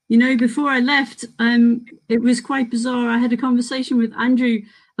You know, before I left, it was quite bizarre. I had a conversation with Andrew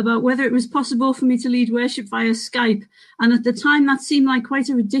about whether it was possible for me to lead worship via Skype. And at the time, that seemed like quite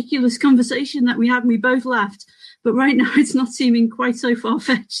a ridiculous conversation that we had, and we both laughed. But right now, it's not seeming quite so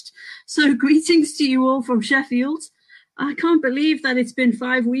far-fetched. So greetings to you all from Sheffield. I can't believe that it's been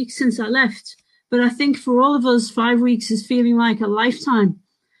 5 weeks since I left. But I think for all of us, 5 weeks is feeling like a lifetime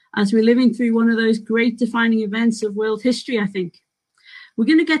as we're living through one of those great defining events of world history, I think. We're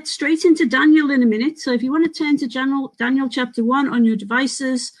going to get straight into Daniel in a minute. So if you want to turn to Daniel chapter 1 on your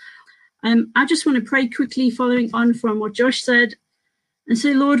devices, I just want to pray quickly following on from what Josh said and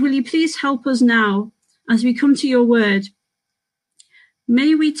say, Lord, will you please help us now as we come to your word?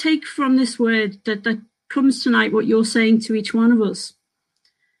 May we take from this word that comes tonight what you're saying to each one of us.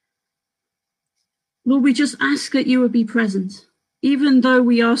 Lord, we just ask that you would be present. Even though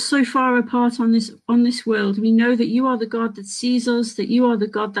we are so far apart on this world, we know that you are the God that sees us, that you are the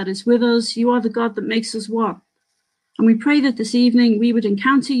God that is with us, you are the God that makes us one. And we pray that this evening we would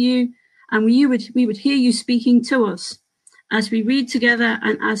encounter you and we would hear you speaking to us as we read together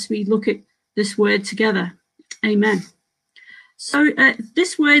and as we look at this word together. Amen. So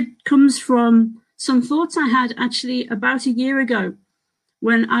this word comes from some thoughts I had actually about a year ago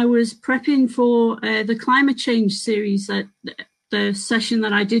when I was prepping for the climate change series, the session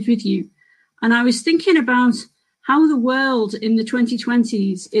that I did with you. And I was thinking about how the world in the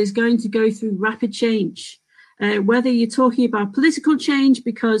 2020s is going to go through rapid change. Whether you're talking about political change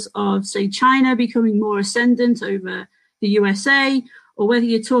because of, say, China becoming more ascendant over the USA, or whether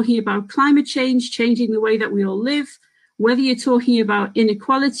you're talking about climate change changing the way that we all live, whether you're talking about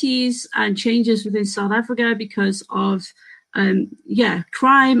inequalities and changes within South Africa because of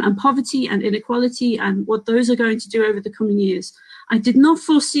crime and poverty and inequality and what those are going to do over the coming years. I did not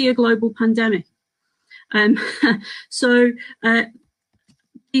foresee a global pandemic. So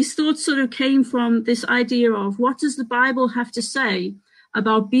these thoughts sort of came from this idea of what does the Bible have to say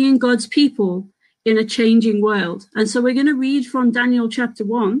about being God's people in a changing world? And so we're going to read from Daniel chapter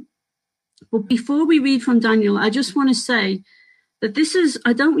 1. But before we read from Daniel, I just want to say that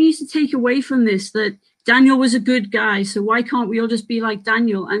I don't want you to take away from this that Daniel was a good guy, so why can't we all just be like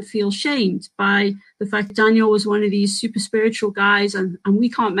Daniel and feel shamed by the fact that Daniel was one of these super spiritual guys and we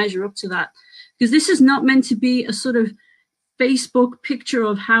can't measure up to that? Because this is not meant to be a sort of Facebook picture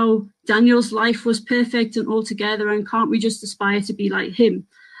of how Daniel's life was perfect and all together and can't we just aspire to be like him?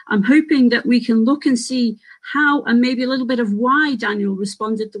 I'm hoping that we can look and see how and maybe a little bit of why Daniel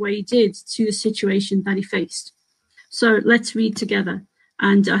responded the way he did to the situation that he faced. So let's read together.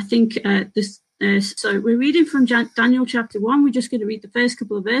 And I think so we're reading from Daniel chapter 1. We're just going to read the first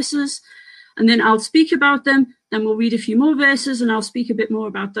couple of verses, and then I'll speak about them. Then we'll read a few more verses, and I'll speak a bit more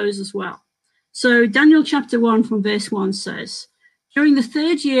about those as well. So Daniel chapter 1 from verse 1 says, during the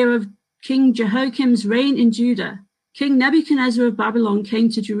 3rd year of King Jehoiakim's reign in Judah, King Nebuchadnezzar of Babylon came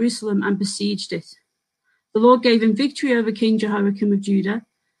to Jerusalem and besieged it. The Lord gave him victory over King Jehoiakim of Judah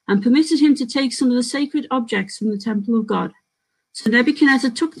and permitted him to take some of the sacred objects from the temple of God. So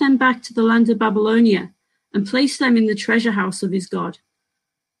Nebuchadnezzar took them back to the land of Babylonia and placed them in the treasure house of his God.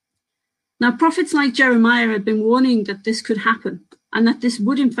 Now, prophets like Jeremiah had been warning that this could happen and that this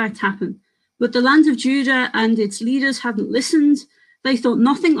would in fact happen. But the land of Judah and its leaders hadn't listened. They thought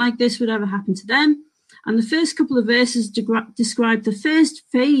nothing like this would ever happen to them. And the first couple of verses describe the first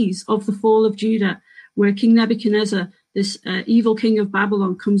phase of the fall of Judah, where King Nebuchadnezzar, this evil king of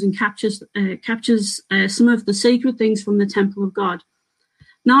Babylon, comes and captures some of the sacred things from the temple of God.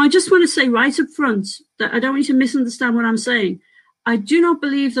 Now, I just want to say right up front that I don't want you to misunderstand what I'm saying. I do not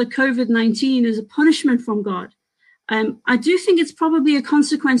believe that COVID-19 is a punishment from God. I do think it's probably a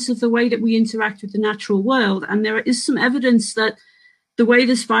consequence of the way that we interact with the natural world. And there is some evidence that the way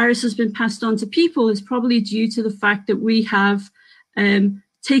this virus has been passed on to people is probably due to the fact that we have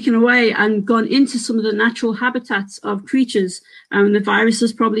taken away and gone into some of the natural habitats of creatures. And the virus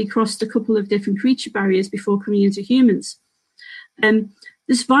has probably crossed a couple of different creature barriers before coming into humans.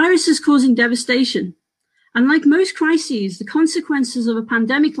 This virus is causing devastation. And like most crises, the consequences of a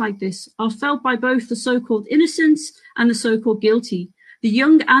pandemic like this are felt by both the so-called innocents and the so-called guilty, the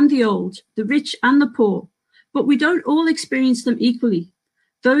young and the old, the rich and the poor. But we don't all experience them equally.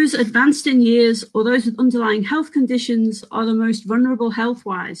 Those advanced in years or those with underlying health conditions are the most vulnerable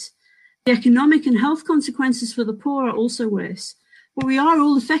health-wise. The economic and health consequences for the poor are also worse. But we are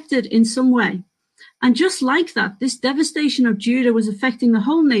all affected in some way. And just like that, this devastation of Judah was affecting the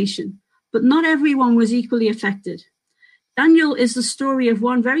whole nation, but not everyone was equally affected. Daniel is the story of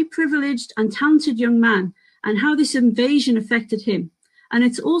one very privileged and talented young man and how this invasion affected him. And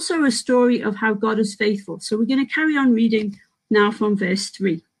it's also a story of how God is faithful. So we're going to carry on reading now from verse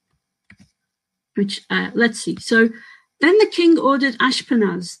 3. which, let's see. So then the king ordered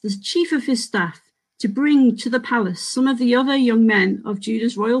Ashpenaz, the chief of his staff, to bring to the palace some of the other young men of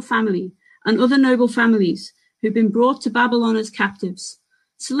Judah's royal family and other noble families who'd been brought to Babylon as captives.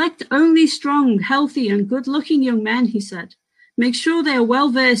 Select only strong, healthy, and good-looking young men, he said. Make sure they are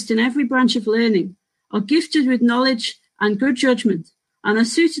well-versed in every branch of learning, are gifted with knowledge and good judgment, and are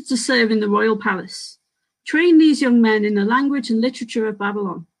suited to serve in the royal palace. Train these young men in the language and literature of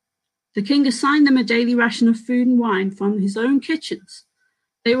Babylon. The king assigned them a daily ration of food and wine from his own kitchens.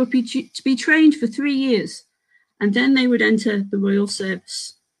 They were to be trained for 3 years, and then they would enter the royal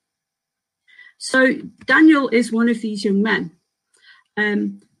service. So Daniel is one of these young men.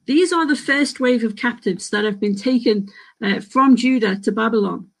 These are the first wave of captives that have been taken from Judah to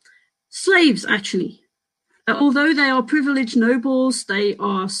Babylon. Slaves, actually. Although they are privileged nobles, they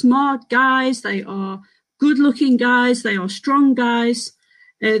are smart guys, they are good-looking guys, they are strong guys.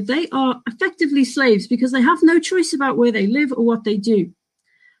 They are effectively slaves because they have no choice about where they live or what they do.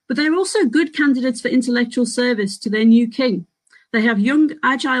 But they're also good candidates for intellectual service to their new king. They have young,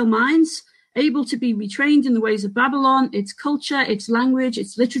 agile minds, able to be retrained in the ways of Babylon, its culture, its language,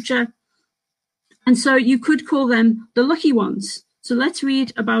 its literature. And so you could call them the lucky ones. So let's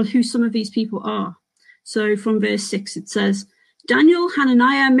read about who some of these people are. So from verse 6, it says, Daniel,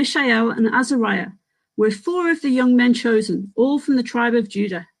 Hananiah, Mishael, and Azariah were 4 of the young men chosen, all from the tribe of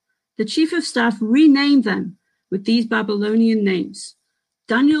Judah. The chief of staff renamed them with these Babylonian names.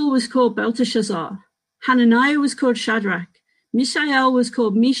 Daniel was called Belteshazzar. Hananiah was called Shadrach. Mishael was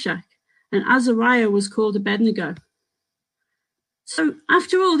called Meshach. And Azariah was called Abednego. So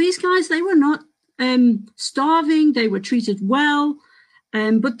after all, these guys, they were not starving. They were treated well,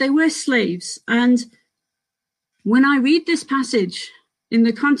 but they were slaves. And when I read this passage in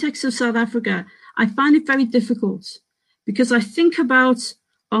the context of South Africa, I find it very difficult because I think about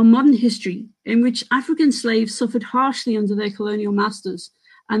our modern history in which African slaves suffered harshly under their colonial masters,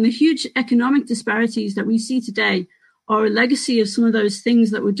 and the huge economic disparities that we see today are a legacy of some of those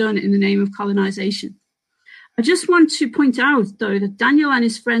things that were done in the name of colonization. I just want to point out, though, that Daniel and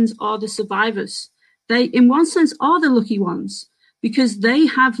his friends are the survivors. They, in one sense, are the lucky ones because they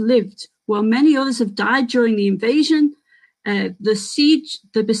have lived while many others have died during the invasion.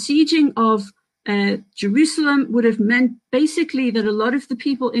 The besieging of Jerusalem would have meant basically that a lot of the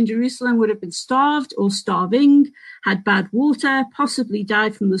people in Jerusalem would have been starved or starving, had bad water, possibly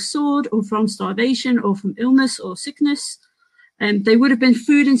died from the sword or from starvation or from illness or sickness. They would have been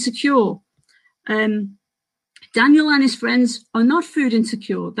food insecure. Daniel and his friends are not food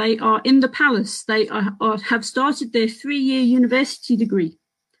insecure. They are in the palace. They have started their 3-year university degree.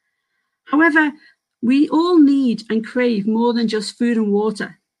 However, we all need and crave more than just food and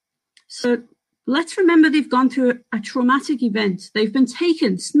water. So let's remember they've gone through a traumatic event. They've been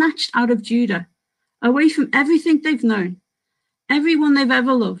taken, snatched out of Judah, away from everything they've known, everyone they've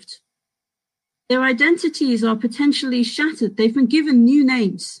ever loved. Their identities are potentially shattered. They've been given new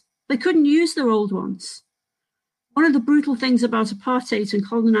names. They couldn't use their old ones. One of the brutal things about apartheid and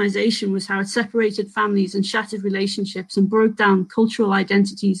colonization was how it separated families and shattered relationships and broke down cultural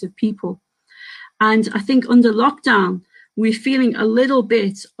identities of people. And I think under lockdown, we're feeling a little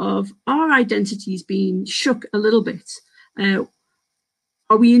bit of our identities being shook a little bit.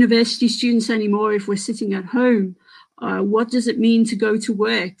 Are we university students anymore if we're sitting at home? What does it mean to go to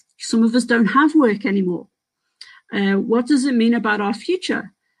work? Some of us don't have work anymore. What does it mean about our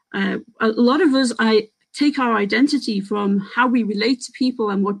future? A lot of us, take our identity from how we relate to people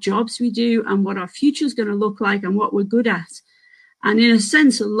and what jobs we do and what our future is going to look like and what we're good at. And in a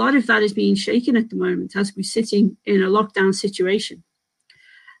sense, a lot of that is being shaken at the moment as we're sitting in a lockdown situation.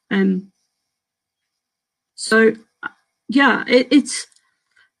 So, yeah, it's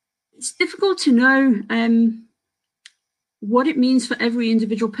difficult to know what it means for every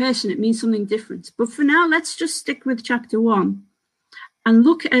individual person. It means something different. But for now, let's just stick with chapter 1 and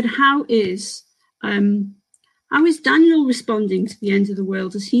look at how is Daniel responding to the end of the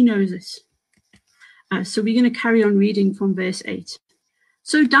world as he knows it. So we're going to carry on reading from verse 8.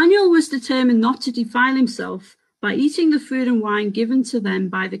 So Daniel was determined not to defile himself by eating the food and wine given to them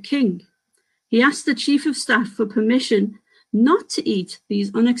by the king. He asked the chief of staff for permission not to eat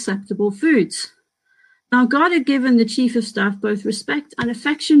these unacceptable foods. Now God had given the chief of staff both respect and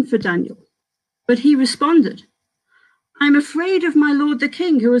affection for Daniel, but he responded, I'm afraid of my lord the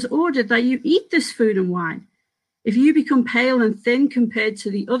king, who has ordered that you eat this food and wine. If you become pale and thin compared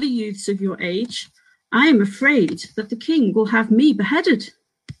to the other youths of your age, I am afraid that the king will have me beheaded.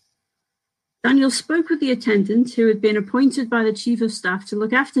 Daniel spoke with the attendant who had been appointed by the chief of staff to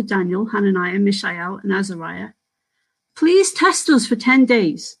look after Daniel, Hananiah, Mishael, and Azariah. Please test us for 10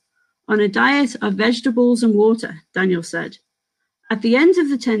 days. on a diet of vegetables and water, Daniel said. At the end of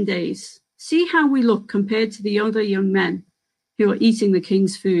the 10 days, see how we look compared to the other young men who are eating the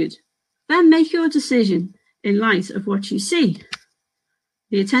king's food. Then make your decision in light of what you see.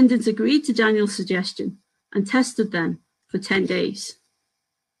 The attendants agreed to Daniel's suggestion and tested them for 10 days.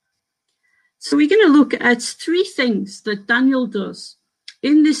 So we're going to look at 3 things that Daniel does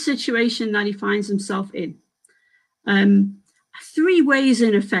in this situation that he finds himself in. 3 ways,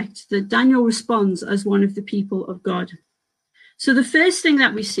 in effect, that Daniel responds as one of the people of God. So the first thing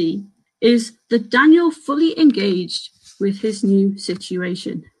that we see is that Daniel fully engaged with his new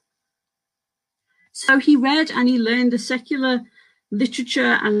situation. So he read and he learned the secular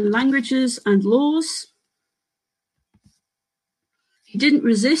literature and languages and laws. He didn't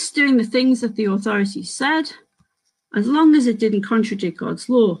resist doing the things that the authorities said, as long as it didn't contradict God's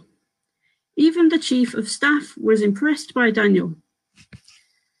law. Even the chief of staff was impressed by Daniel.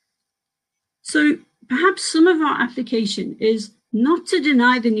 So perhaps some of our application is not to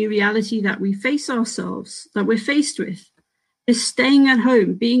deny the new reality that we face ourselves, that we're faced with, is staying at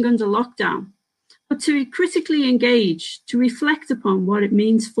home, being under lockdown, but to critically engage, to reflect upon what it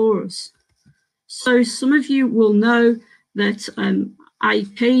means for us. So some of you will know that I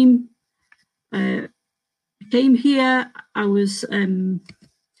came here.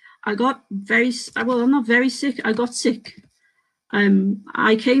 I got I'm not very sick. I got sick.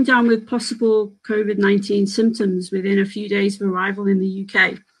 I came down with possible COVID-19 symptoms within a few days of arrival in the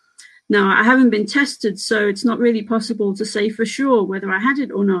UK. Now, I haven't been tested, so it's not really possible to say for sure whether I had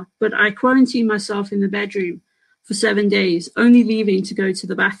it or not, but I quarantined myself in the bedroom for 7 days, only leaving to go to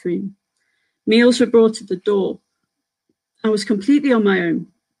the bathroom. Meals were brought to the door. I was completely on my own,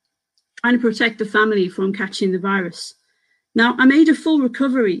 trying to protect the family from catching the virus. Now, I made a full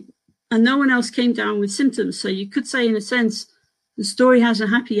recovery, and no one else came down with symptoms, so you could say, in a sense, the story has a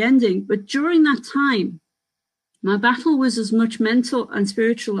happy ending. But during that time, my battle was as much mental and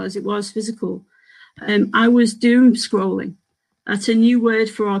spiritual as it was physical. I was doom scrolling. That's a new word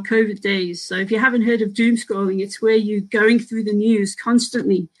for our COVID days. So if you haven't heard of doom scrolling, it's where you're going through the news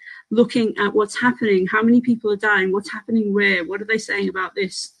constantly, looking at what's happening, how many people are dying, what's happening where, what are they saying about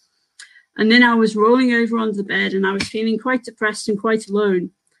this? And then I was rolling over on the bed and I was feeling quite depressed and quite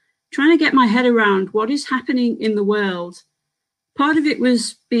alone, trying to get my head around what is happening in the world. Part of it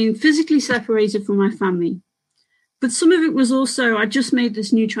was being physically separated from my family, but some of it was also, I just made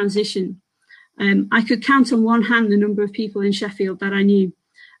this new transition. I could count on one hand the number of people in Sheffield that I knew.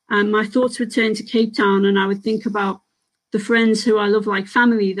 And my thoughts would turn to Cape Town and I would think about the friends who I love like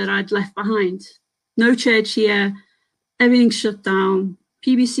family that I'd left behind. No church here, everything's shut down.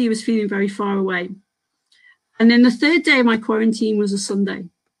 PBC was feeling very far away. And then the 3rd day of my quarantine was a Sunday.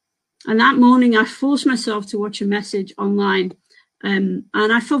 And that morning I forced myself to watch a message online. And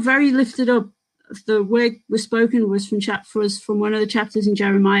I felt very lifted up. The word was spoken was from one of the chapters in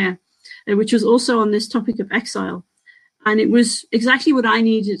Jeremiah, which was also on this topic of exile. And it was exactly what I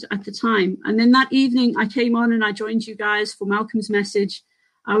needed at the time. And then that evening I came on and I joined you guys for Malcolm's message.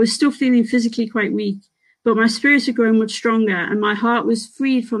 I was still feeling physically quite weak, but my spirit had grown much stronger and my heart was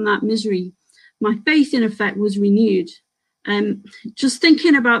freed from that misery. My faith, in effect, was renewed. Just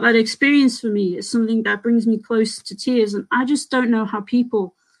thinking about that experience for me is something that brings me close to tears. And I just don't know how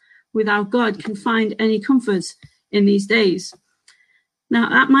people without God can find any comfort in these days. Now,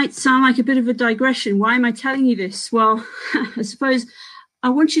 that might sound like a bit of a digression. Why am I telling you this? Well, I suppose I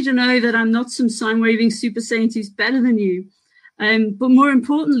want you to know that I'm not some sign-waving super saint who's better than you. But more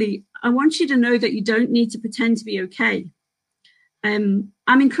importantly, I want you to know that you don't need to pretend to be okay. I'm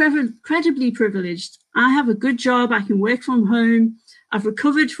incredibly privileged. I have a good job. I can work from home. I've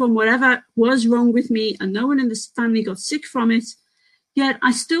recovered from whatever was wrong with me, and no one in this family got sick from it. Yet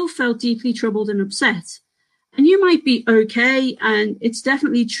I still felt deeply troubled and upset. And you might be okay, and it's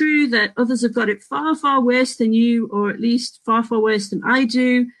definitely true that others have got it far, far worse than you, or at least far, far worse than I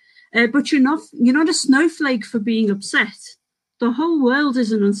do. But you're not a snowflake for being upset. The whole world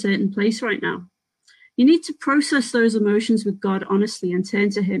is an uncertain place right now. You need to process those emotions with God honestly and turn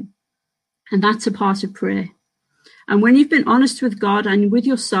to him. And that's a part of prayer. And when you've been honest with God and with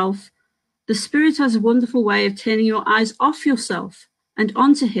yourself, the Spirit has a wonderful way of turning your eyes off yourself and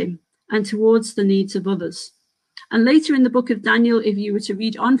onto him and towards the needs of others. And later in the book of Daniel, if you were to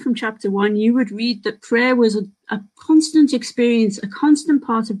read on from chapter 1, you would read that prayer was a constant experience, a constant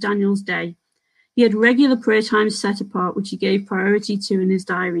part of Daniel's day. He had regular prayer times set apart, which he gave priority to in his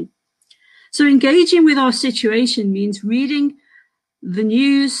diary. So engaging with our situation means reading the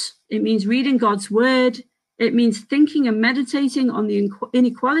news. It means reading God's word. It means thinking and meditating on the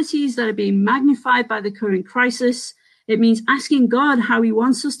inequalities that are being magnified by the current crisis. It means asking God how he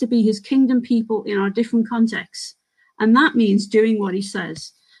wants us to be his kingdom people in our different contexts. And that means doing what he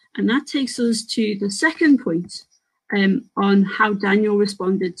says. And that takes us to the second point on how Daniel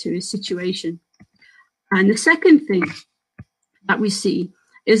responded to his situation. And the second thing that we see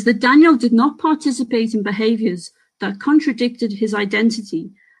is that Daniel did not participate in behaviors that contradicted his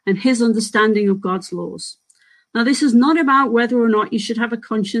identity and his understanding of God's laws. Now, this is not about whether or not you should have a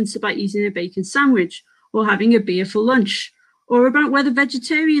conscience about eating a bacon sandwich or having a beer for lunch, or about whether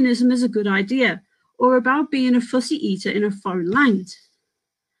vegetarianism is a good idea, or about being a fussy eater in a foreign land.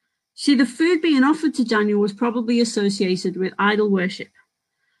 See, the food being offered to Daniel was probably associated with idol worship.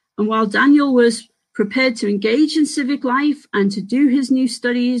 And while Daniel was prepared to engage in civic life and to do his new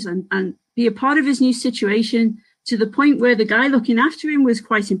studies and be a part of his new situation, to the point where the guy looking after him was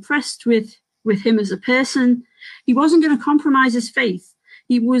quite impressed with him as a person, he wasn't going to compromise his faith.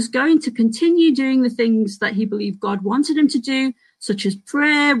 He was going to continue doing the things that he believed God wanted him to do, such as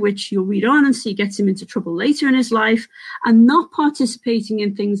prayer, which you'll read on and see gets him into trouble later in his life, and not participating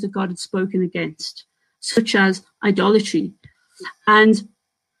in things that God had spoken against, such as idolatry. And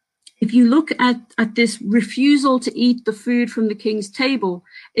if you look at this refusal to eat the food from the king's table,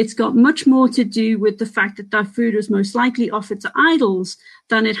 it's got much more to do with the fact that that food was most likely offered to idols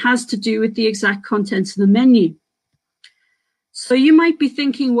than it has to do with the exact contents of the menu. So you might be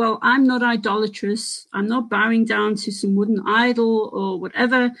thinking, well, I'm not idolatrous. I'm not bowing down to some wooden idol or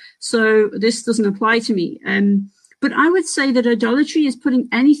whatever, so this doesn't apply to me. But I would say that idolatry is putting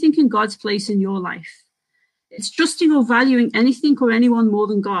anything in God's place in your life. It's trusting or valuing anything or anyone more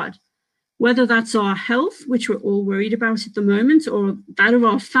than God. Whether that's our health, which we're all worried about at the moment, or that of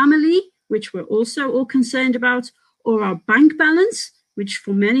our family, which we're also all concerned about, or our bank balance, which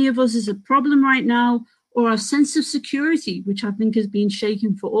for many of us is a problem right now, or our sense of security, which I think has been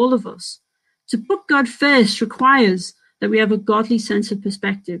shaken for all of us. To put God first requires that we have a godly sense of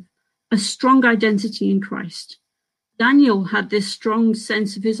perspective, a strong identity in Christ. Daniel had this strong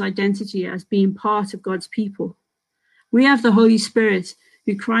sense of his identity as being part of God's people. We have the Holy Spirit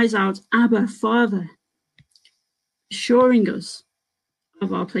who cries out, Abba, Father, assuring us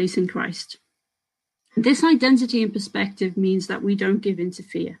of our place in Christ. And this identity and perspective means that we don't give in to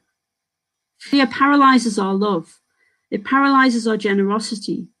fear. Fear paralyzes our love. It paralyzes our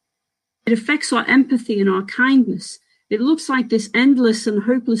generosity. It affects our empathy and our kindness. It looks like this endless and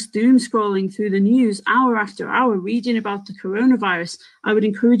hopeless doom scrolling through the news hour after hour, reading about the coronavirus. I would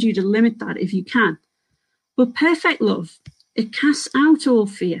encourage you to limit that if you can. But perfect love, it casts out all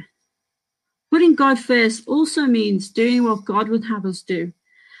fear. Putting God first also means doing what God would have us do.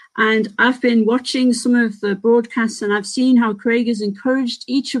 And I've been watching some of the broadcasts and I've seen how Craig has encouraged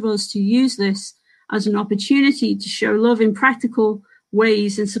each of us to use this as an opportunity to show love in practical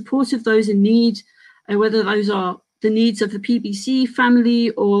ways in support of those in need, whether those are the needs of the PBC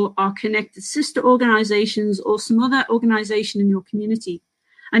family or our connected sister organizations or some other organization in your community.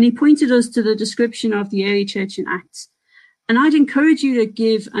 And he pointed us to the description of the early church in Acts. And I'd encourage you to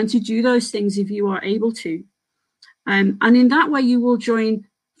give and to do those things if you are able to. And in that way, you will join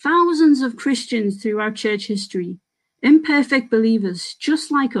thousands of Christians throughout church history, imperfect believers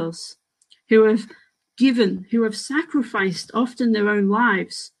just like us, who have given, who have sacrificed often their own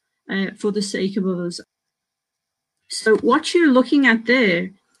lives for the sake of others. So what you're looking at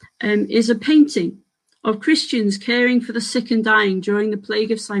there is a painting of Christians caring for the sick and dying during the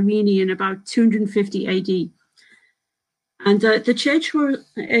plague of Cyrene in about 250 AD. And the church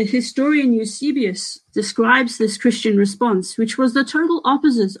historian Eusebius describes this Christian response, which was the total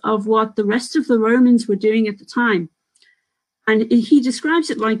opposite of what the rest of the Romans were doing at the time. And he describes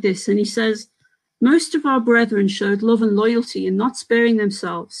it like this, and he says, most of our brethren showed love and loyalty in not sparing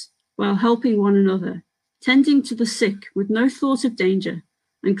themselves while helping one another, tending to the sick with no thought of danger,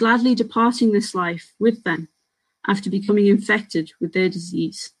 and gladly departing this life with them after becoming infected with their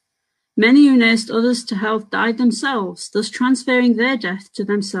disease. Many who nursed others to health died themselves, thus transferring their death to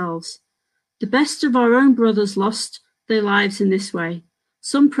themselves. The best of our own brothers lost their lives in this way,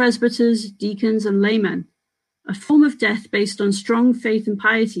 some presbyters, deacons, and laymen, a form of death based on strong faith and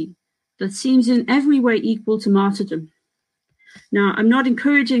piety that seems in every way equal to martyrdom. Now, I'm not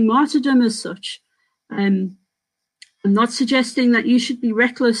encouraging martyrdom as such. I'm not suggesting that you should be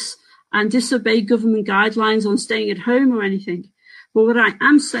reckless and disobey government guidelines on staying at home or anything. But what I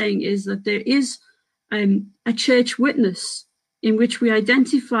am saying is that there is a church witness in which we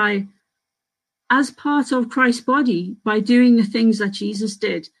identify as part of Christ's body by doing the things that Jesus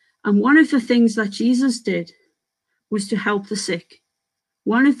did. And one of the things that Jesus did was to help the sick.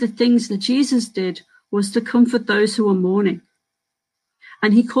 One of the things that Jesus did was to comfort those who are mourning.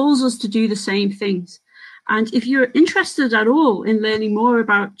 And he calls us to do the same things. And if you're interested at all in learning more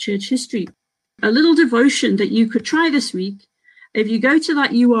about church history, a little devotion that you could try this week, if you go to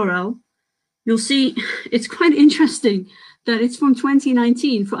that URL, you'll see it's quite interesting that it's from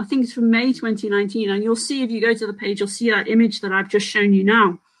 2019. I think it's from May 2019. And you'll see, if you go to the page, you'll see that image that I've just shown you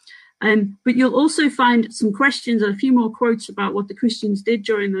now. But you'll also find some questions and a few more quotes about what the Christians did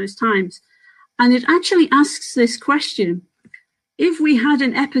during those times. And it actually asks this question: if we had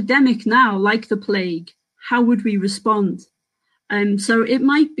an epidemic now, like the plague, how would we respond? So it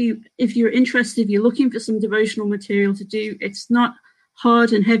might be, if you're interested, if you're looking for some devotional material to do, it's not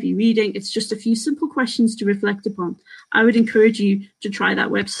hard and heavy reading. It's just a few simple questions to reflect upon. I would encourage you to try that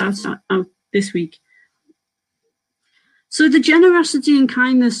website out this week. So the generosity and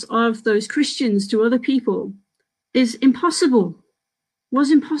kindness of those Christians to other people was impossible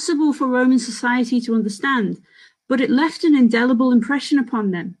for Roman society to understand, but it left an indelible impression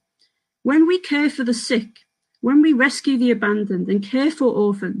upon them. When we care for the sick, when we rescue the abandoned and care for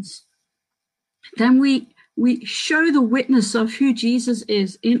orphans, then we show the witness of who Jesus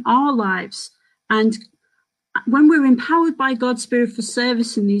is in our lives. And when we're empowered by God's Spirit for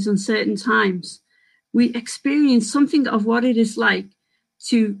service in these uncertain times, we experience something of what it is like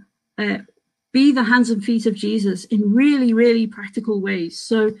to be the hands and feet of Jesus in really, really practical ways.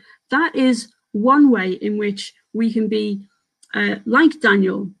 So that is one way in which we can be like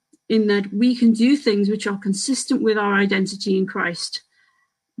Daniel, in that we can do things which are consistent with our identity in Christ.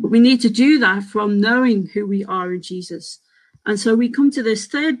 But we need to do that from knowing who we are in Jesus. And so we come to this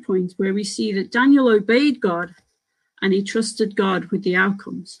third point where we see that Daniel obeyed God and he trusted God with the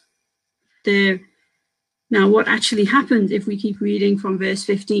outcomes. Now, what actually happened, if we keep reading from verse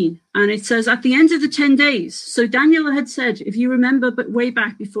 15, and it says, at the end of the 10 days, so Daniel had said, if you remember, but way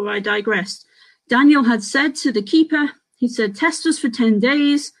back before I digressed, Daniel had said to the keeper, he said, test us for 10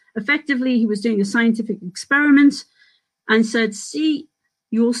 days. Effectively, he was doing a scientific experiment and said,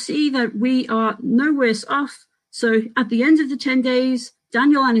 you'll see that we are no worse off. So at the end of the 10 days,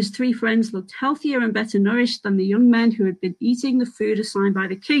 Daniel and his 3 friends looked healthier and better nourished than the young men who had been eating the food assigned by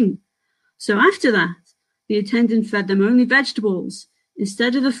the king. So after that, the attendant fed them only vegetables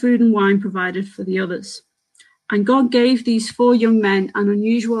instead of the food and wine provided for the others. And God gave these 4 young men an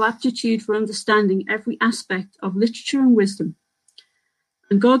unusual aptitude for understanding every aspect of literature and wisdom.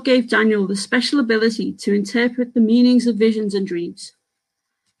 And God gave Daniel the special ability to interpret the meanings of visions and dreams.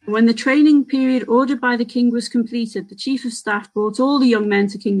 When the training period ordered by the king was completed, the chief of staff brought all the young men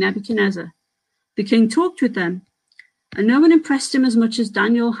to King Nebuchadnezzar. The king talked with them, and no one impressed him as much as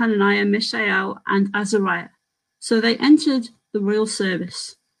Daniel, Hananiah, Mishael, and Azariah. So they entered the royal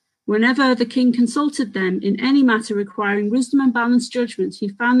service. Whenever the king consulted them in any matter requiring wisdom and balanced judgment, he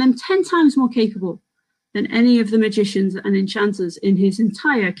found them 10 times more capable than any of the magicians and enchanters in his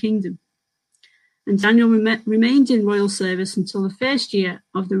entire kingdom. And Daniel remained in royal service until the first year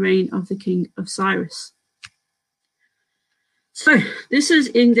of the reign of the king of Cyrus. So this is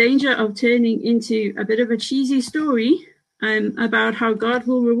in danger of turning into a bit of a cheesy story about how God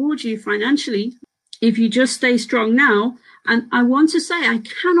will reward you financially if you just stay strong now. And I want to say I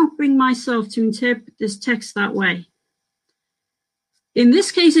cannot bring myself to interpret this text that way. In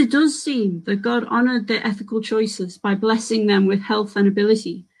this case, it does seem that God honored their ethical choices by blessing them with health and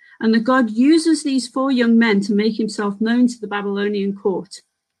ability, and that God uses these 4 young men to make himself known to the Babylonian court.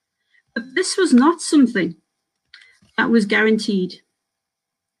 But this was not something that was guaranteed.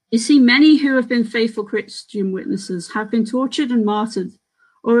 You see, many who have been faithful Christian witnesses have been tortured and martyred,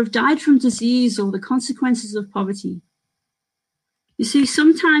 or have died from disease or the consequences of poverty. You see,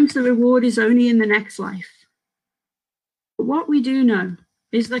 sometimes the reward is only in the next life. But what we do know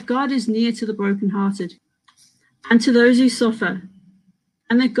is that God is near to the brokenhearted and to those who suffer,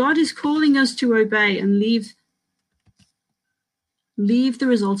 and that God is calling us to obey and leave the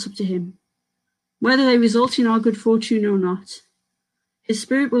results up to him. Whether they result in our good fortune or not, his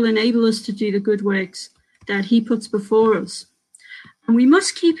Spirit will enable us to do the good works that he puts before us. And we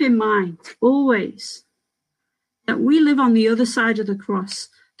must keep in mind always that we live on the other side of the cross,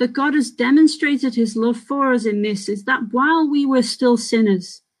 that God has demonstrated his love for us in this, is that while we were still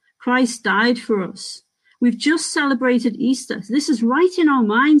sinners, Christ died for us. We've just celebrated Easter. This is right in our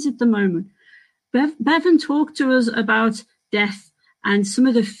minds at the moment. Bevan talked to us about death and some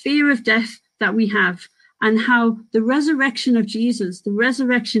of the fear of death that we have, and how the resurrection of Jesus, the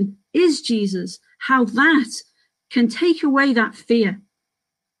resurrection is Jesus, how that can take away that fear.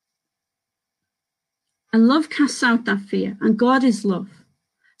 And love casts out that fear, and God is love.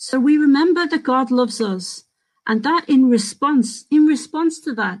 So we remember that God loves us, and that in response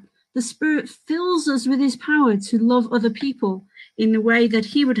to that, the Spirit fills us with his power to love other people in the way that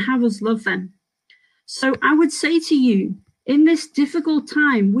he would have us love them. So I would say to you, in this difficult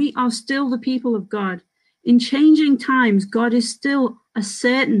time, we are still the people of God. In changing times, God is still a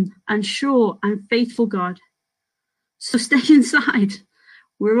certain and sure and faithful God. So stay inside.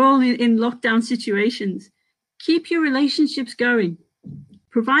 We're all in lockdown situations. Keep your relationships going.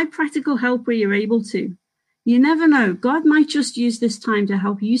 Provide practical help where you're able to. You never know. God might just use this time to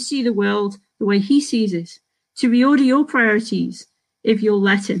help you see the world the way he sees it, to reorder your priorities if you'll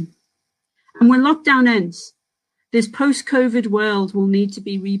let him. And when lockdown ends, this post-COVID world will need to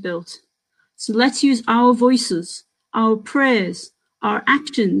be rebuilt. So let's use our voices, our prayers, our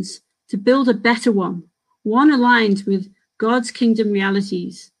actions to build a better one aligned with God's kingdom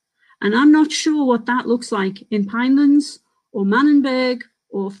realities. And I'm not sure what that looks like in Pinelands or Manenberg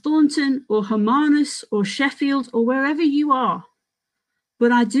or Thornton or Hermanus or Sheffield or wherever you are.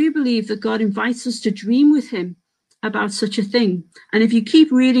 But I do believe that God invites us to dream with him about such a thing. And if you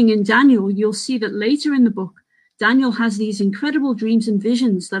keep reading in Daniel, you'll see that later in the book, Daniel has these incredible dreams and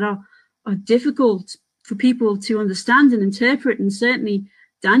visions that are difficult for people to understand and interpret. And certainly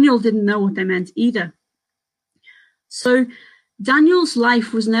Daniel didn't know what they meant either. So Daniel's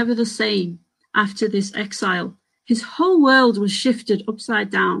life was never the same after this exile. His whole world was shifted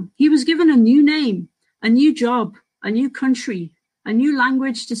upside down. He was given a new name, a new job, a new country, a new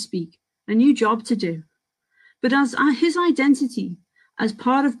language to speak, a new job to do. But as his identity as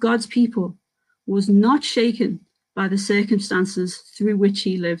part of God's people was not shaken by the circumstances through which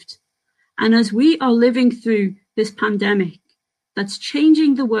he lived. And as we are living through this pandemic that's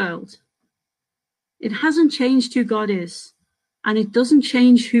changing the world, it hasn't changed who God is, and it doesn't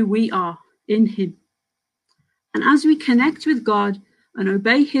change who we are in him. And as we connect with God and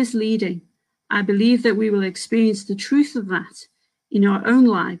obey his leading, I believe that we will experience the truth of that in our own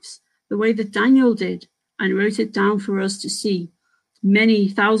lives, the way that Daniel did and wrote it down for us to see many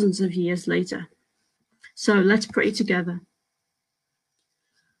thousands of years later. So let's pray together.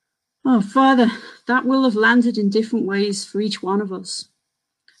 Oh, Father, that will have landed in different ways for each one of us.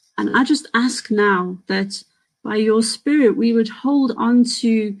 And I just ask now that by your Spirit, we would hold on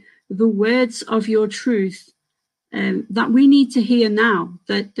to the words of your truth that we need to hear now,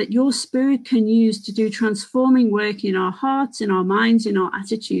 that your Spirit can use to do transforming work in our hearts, in our minds, in our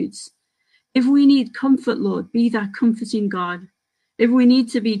attitudes. If we need comfort, Lord, be that comforting God. If we need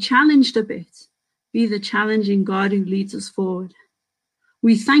to be challenged a bit, be the challenging God who leads us forward.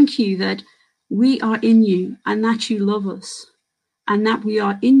 We thank you that we are in you and that you love us and that we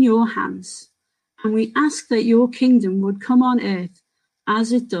are in your hands. And we ask that your kingdom would come on earth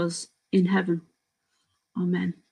as it does in heaven. Amen.